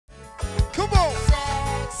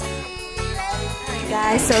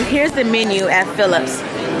Guys, so here's the menu at Phillips.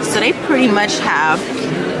 So they pretty much have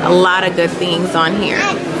a lot of good things on here.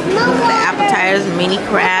 The appetizers, mini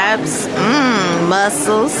crabs,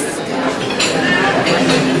 mussels.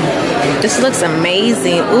 This looks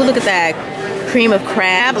amazing. Ooh, look at that. Cream of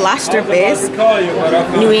crab, lobster bisque,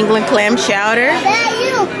 New England clam chowder.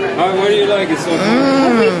 What do you like it so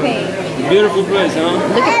far? Beautiful place, huh?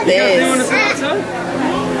 Look at this.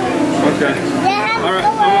 Okay. Alright,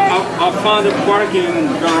 I'll find the parking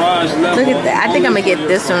garage level. Look at that. I think I'm gonna get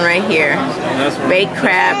this one right here. Baked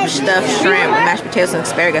crab, stuffed shrimp, mashed potatoes and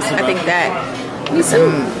asparagus. I think that is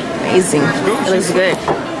amazing. It looks good.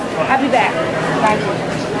 I'll be back. Bye.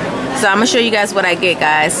 So I'm gonna show you guys what I get,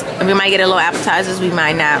 guys. We might get a little appetizers, we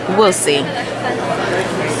might not. We'll see.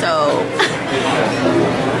 So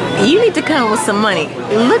you need to come with some money.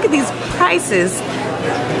 Look at these prices.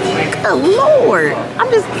 Good Lord. I'm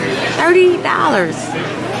just $30.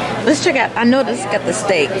 Let's check out. I know this got the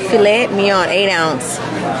steak. Filet mignon, 8 ounce,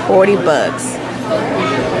 40 bucks.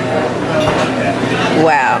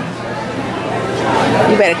 Wow.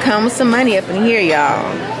 You better come with some money up in here, y'all.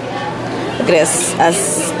 Look at this. A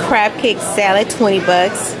crab cake salad, 20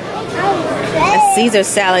 bucks. A Caesar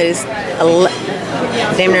salad is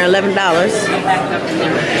damn near $11.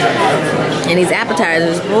 And these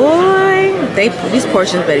appetizers, boy, these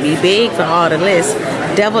portions better be big for all the list.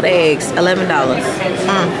 Deviled eggs, $11.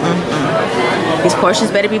 These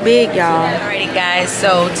portions better be big, y'all. Alrighty, guys.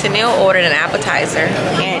 So Tennille ordered an appetizer,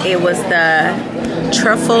 and it was the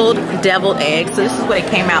truffled deviled eggs. So this is what it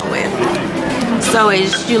came out with. So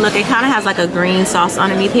as you look, it kind of has like a green sauce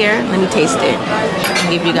underneath here. Let me taste it. I'll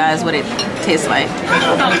give you guys what it tastes like.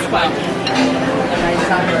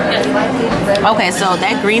 Okay, so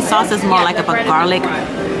that green sauce is more like a garlic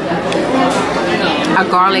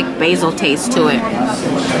basil taste to it.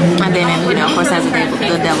 And then, you know, of course, has the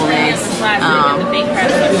deviled eggs.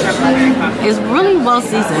 It's really well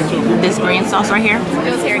seasoned. This green sauce right here.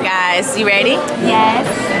 It's here, guys. You ready? Yes.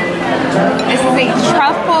 This is a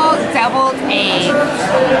truffle deviled egg.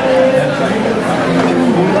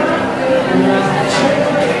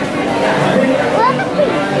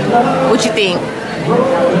 What you think? It's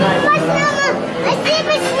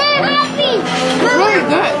really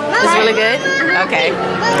good. It's really good? Okay.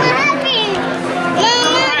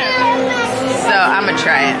 So I'm gonna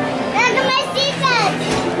try it.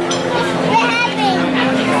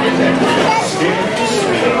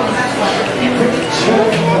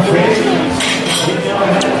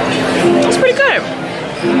 It's pretty good.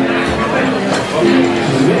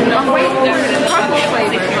 I'm waiting for the truffle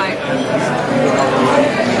flavor.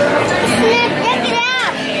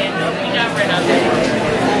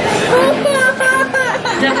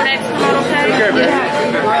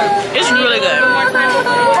 It's really good.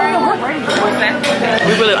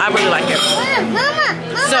 I really like it.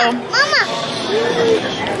 So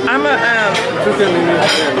I'm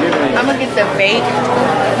gonna get the baked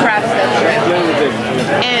crab stuffed shrimp,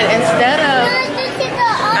 and instead of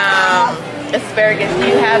asparagus, do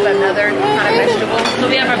you have another kind of vegetable? So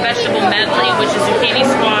we have our vegetable medley, which is zucchini,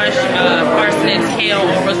 squash, parsnips, kale,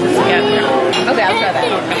 all roasted together. Okay, I'll try that.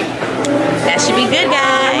 That should be good,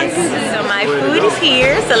 guys. So my food is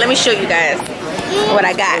here. So let me show you guys what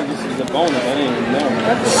I got.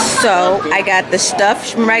 So I got the stuffed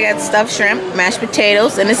shrimp, mashed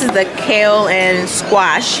potatoes, and this is the kale and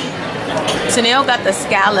squash. Tennille got the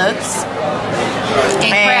scallops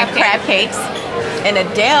and crab cakes. And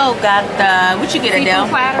Adele got the, what you get, Adele?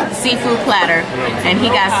 Seafood platter. And he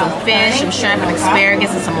got some fish, some shrimp, and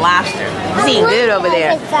asparagus, and some lobster. He's eating good over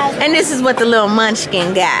there. And this is what the little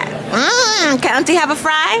munchkin got. Can Auntie have a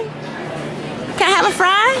fry? Can I have a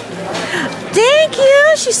fry? Thank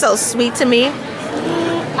you. She's so sweet to me.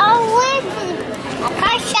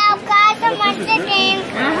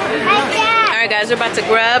 Alright, guys, we're about to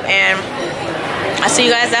grub, and I'll see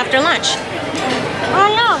you guys after lunch.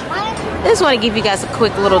 I just want to give you guys a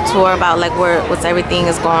quick little tour about like what's everything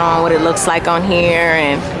is going on, what it looks like on here,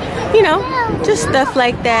 and you know, just stuff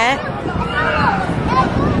like that.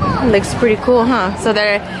 It looks pretty cool, huh? So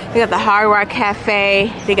they got the Hard Rock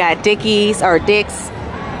Cafe, they got Dick's, my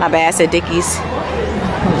bad, I said Dick's,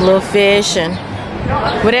 little fish and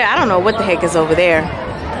whatever. I don't know what the heck is over there.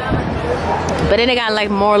 But then they got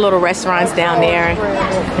like more little restaurants down there,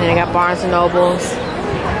 and they got Barnes and Nobles.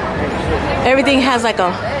 Everything has like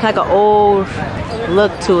a old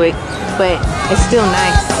look to it, but it's still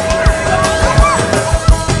nice.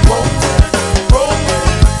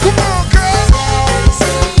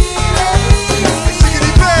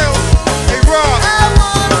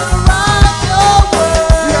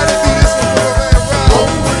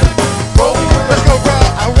 Let's go, bro.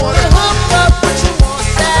 I wanna hook up with you.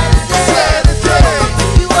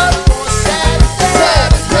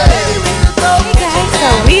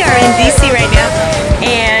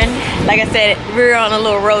 said we're on a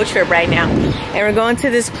little road trip right now. And we're going to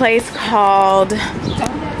this place called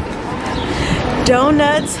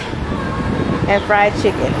Donuts and Fried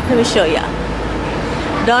Chicken. Let me show y'all.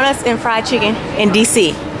 Donuts and Fried Chicken in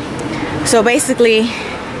DC. So basically,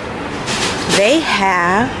 they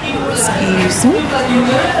have, excuse me.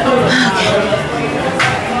 Okay.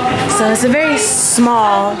 So it's a very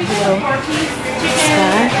small little spot.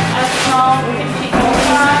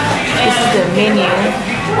 This is the menu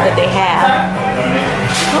that they have.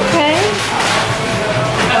 Okay.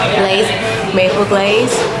 Glaze, maple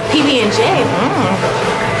glaze, PB&J.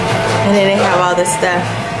 And then they have all this stuff.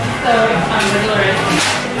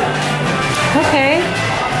 Okay.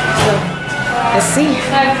 So let's see.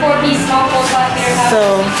 So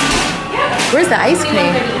where's the ice cream? I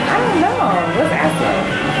don't know. Let's ask them.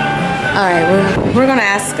 All right, we're gonna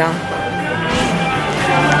ask them.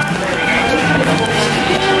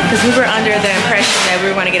 Because we were under the impression that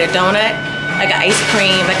we were gonna get a donut, like an ice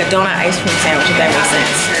cream, like a donut ice cream sandwich, if that makes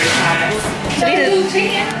sense. So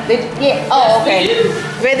yeah. Oh, okay.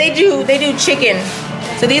 But they do chicken.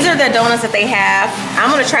 So these are the donuts that they have.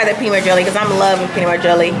 I'm gonna try the peanut jelly because I'm loving peanut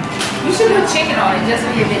jelly. You should put chicken on it just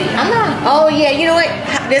for your video. I'm not. Oh yeah, you know what?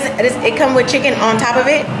 Does it come with chicken on top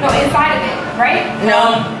of it? No, inside of it, right?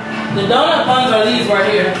 No. The donut buns are these right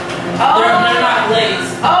here. Oh. They're not glazed.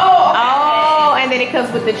 Oh. Okay. Oh, and then it comes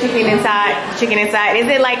with the chicken inside. Chicken inside. Is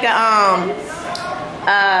it like a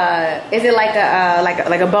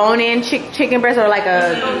like a bone-in chicken breast or like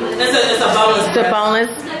a? It's a boneless. It's a boneless.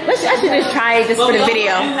 I should just try it just for the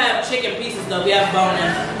video. We have chicken pieces though. We have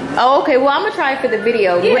bone-in. Oh, okay. Well, I'm gonna try it for the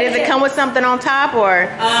video. Yeah, Does it come with something on top or?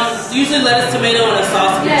 Usually lettuce, tomato, and a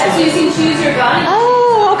sauce. Yeah, so you can choose your bun.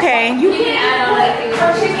 Oh, okay. You can add on like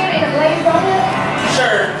chicken and a glazed donut.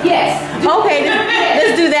 Sure. Yes. Okay,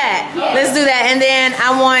 let's do that. Yeah. Let's do that. And then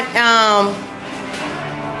I want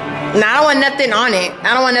no, I don't want nothing on it.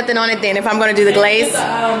 I don't want nothing on it then if I'm gonna do the glaze.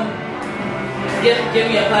 Give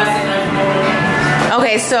me a plastic knife.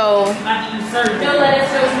 Okay, so No lettuce,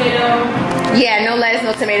 no tomato. yeah, no lettuce,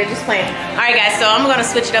 no tomato, just plain. Alright guys, so I'm gonna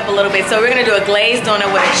switch it up a little bit. So we're gonna do a glazed donut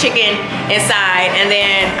with a chicken inside, and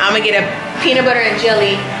then I'm gonna get a peanut butter and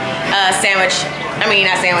jelly sandwich. I mean,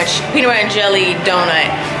 not sandwich, peanut butter and jelly donut.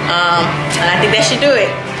 And I think that should do it.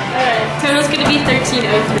 Total's gonna be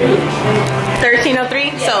 $13.03.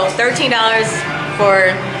 $13.03? So $13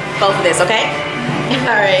 for both of this, okay?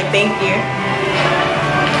 Alright, thank you.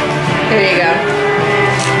 Here you go.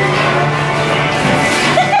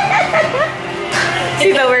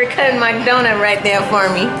 She's over cutting my donut right there for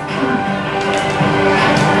me.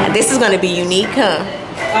 This is gonna be unique, huh?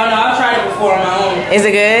 I don't know. I've tried it before on my own. Is it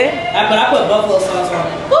good? But I put buffalo sauce on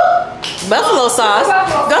it. Buffalo sauce?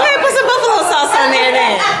 Go ahead and put some buffalo sauce on there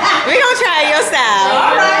then. We're gonna try your style.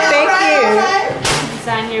 Thank you.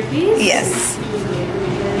 Sign here, please. Yes.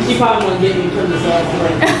 You probably want to get me to put the sauce on.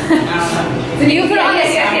 So you put it on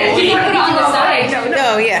this side. You put it on the side.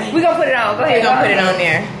 Oh yeah. We're gonna put it on. Go ahead. We're gonna put it on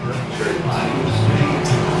there.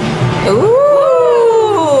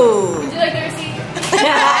 Ooh. Would you like the receipt?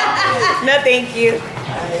 No, thank you.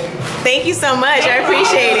 Thank you so much. I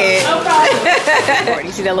appreciate it. No problem.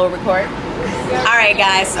 You see that little record? All right,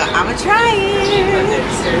 guys. So I'm gonna try it.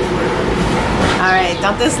 All right.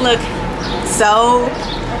 Don't this look so?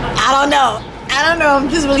 I don't know. I'm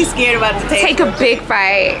just really scared about the taste. Take a big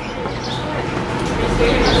bite.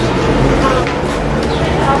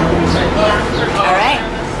 All right.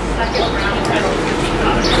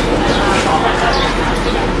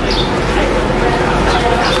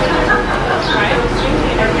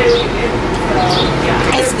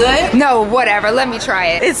 It's good. No, whatever. Let me try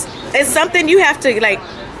it. It's something you have to like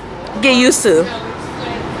get used to.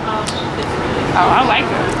 Oh, I like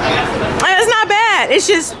it. It's not bad. It's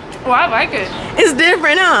just Well, I like it. it's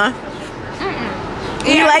different, huh?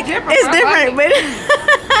 You Yeah, like it's different. it's I different, like but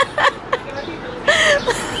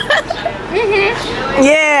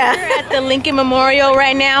yeah. We're at the Lincoln Memorial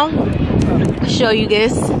right now. I'll show you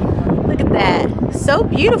this. Look at that. So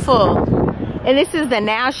beautiful. And this is the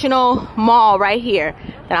National Mall right here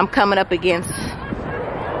that I'm coming up against.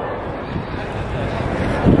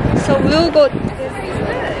 So we'll go.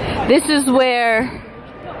 This is where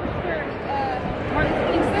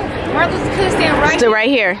Martin Luther King stand right stood right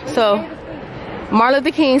here. So Martin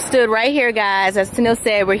Luther King stood right here, guys, as Sunil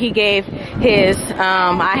said, where he gave his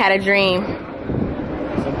I Had a Dream.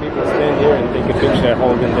 Some people stand here and take a picture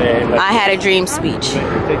holding their like, I Had a Dream speech.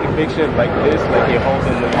 They take a picture like this, like you're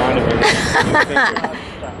holding the monument.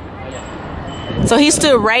 So he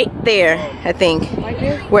stood right there, I think,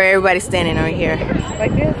 where everybody's standing right here.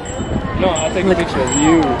 like this. No, I take a picture of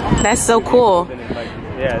you. That's so cool. And it's like,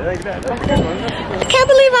 Yeah, like that. That's a good one. I can't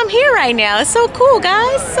believe I'm here right now. It's so cool,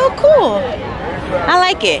 guys. So cool. I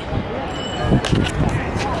like it.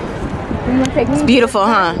 It's beautiful,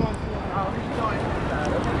 huh?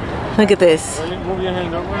 Look at this. Move your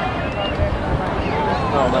hand over.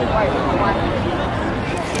 Oh, like.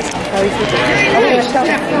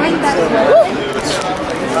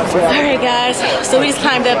 Alright guys, so we just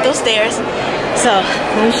climbed up those stairs. So,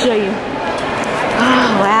 let me show you.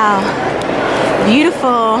 Oh, wow.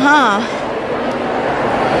 Beautiful, huh?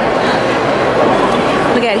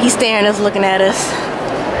 Look at it, he's staring at us, looking at us.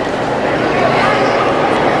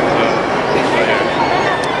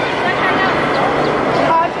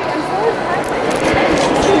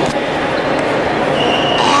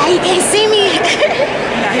 Ah, you can't see me.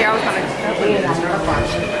 Yeah, here I was gonna.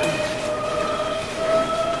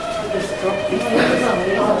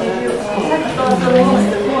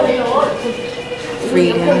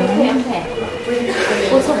 Freedom.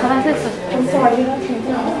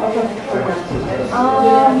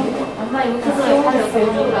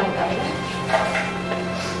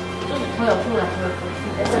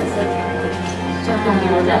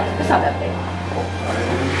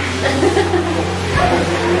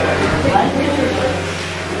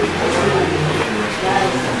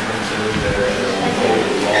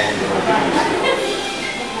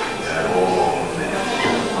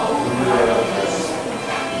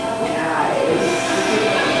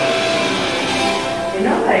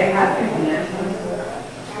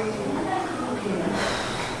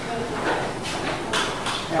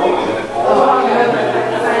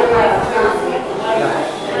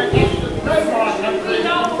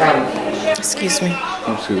 Excuse me.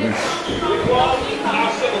 Excuse me.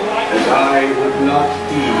 As I would not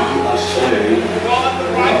be a slave,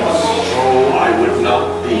 so I would not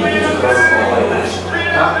be my master.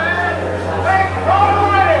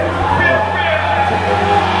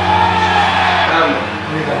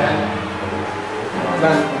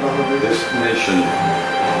 This nation,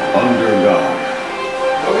 under God,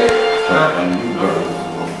 took a new birth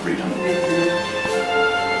of freedom.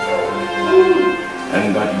 And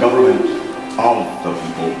that government of the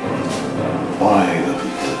people, by the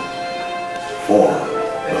people, for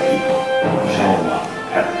the people, shall not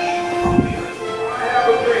perish from the earth.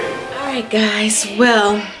 Alright guys,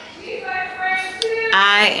 well,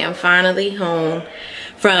 I am finally home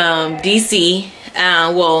from DC,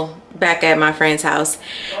 well, back at my friend's house,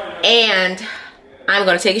 and I'm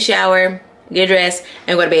gonna take a shower, get dressed,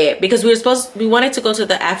 and go to bed because we wanted to go to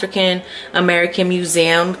the African American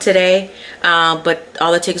Museum today, but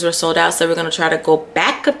all the tickets were sold out, so we're gonna try to go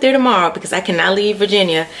back up there tomorrow because I cannot leave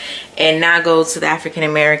Virginia and not go to the African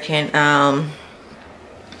American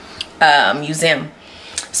museum.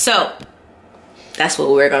 So that's what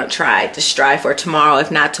we're gonna try to strive for tomorrow. If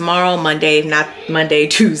not tomorrow, Monday. If not Monday,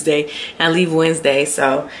 Tuesday. And I leave Wednesday,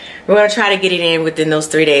 so we're gonna try to get it in within those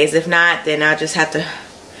 3 days. If not, then I'll just have to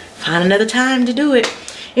find another time to do it.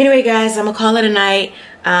 Anyway guys, I'm gonna call it a night.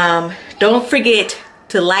 Don't forget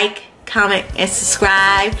to like, comment, and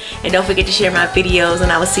subscribe, and don't forget to share my videos,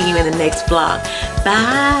 and I will see you in the next vlog.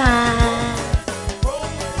 Bye.